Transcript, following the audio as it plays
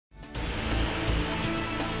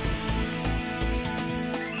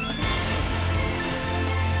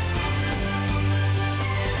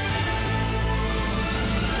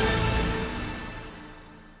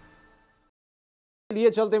लिए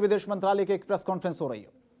चलते विदेश मंत्रालय की एक प्रेस कॉन्फ्रेंस हो रही है।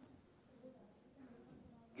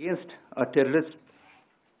 Against a terrorist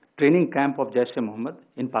training camp of Jaish-e-Mohammed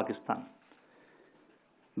in Pakistan,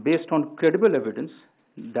 based on credible evidence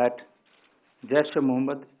that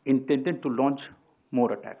Jaish-e-Mohammed intended to launch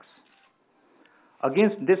more attacks.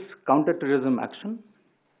 Against this counter-terrorism action,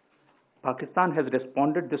 Pakistan has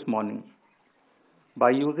responded this morning by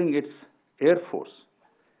using its Air Force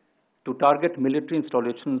to target military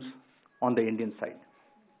installations on the Indian side.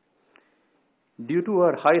 Due to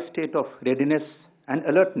our high state of readiness and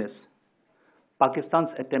alertness, Pakistan's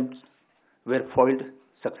attempts were foiled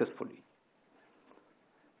successfully.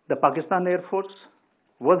 The Pakistan Air Force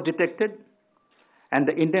was detected and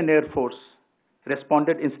the Indian Air Force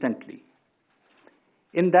responded instantly.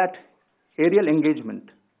 In that aerial engagement,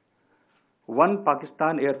 one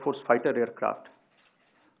Pakistan Air Force fighter aircraft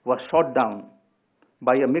was shot down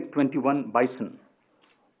by a MiG-21 Bison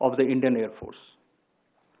of the Indian Air Force.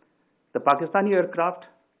 The Pakistani aircraft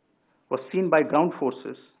was seen by ground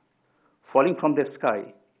forces falling from the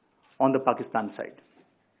sky on the Pakistan side.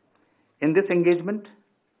 In this engagement,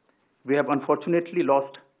 we have unfortunately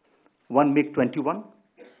lost one MiG-21.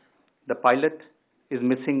 The pilot is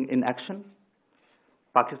missing in action.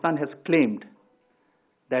 Pakistan has claimed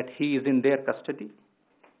that he is in their custody.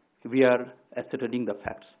 We are ascertaining the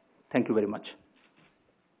facts. Thank you very much.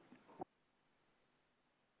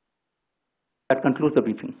 That concludes the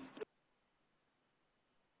briefing.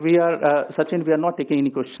 Sachin, we are not taking any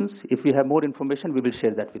questions. If we have more information, we will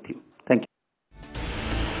share that with you. Thank you.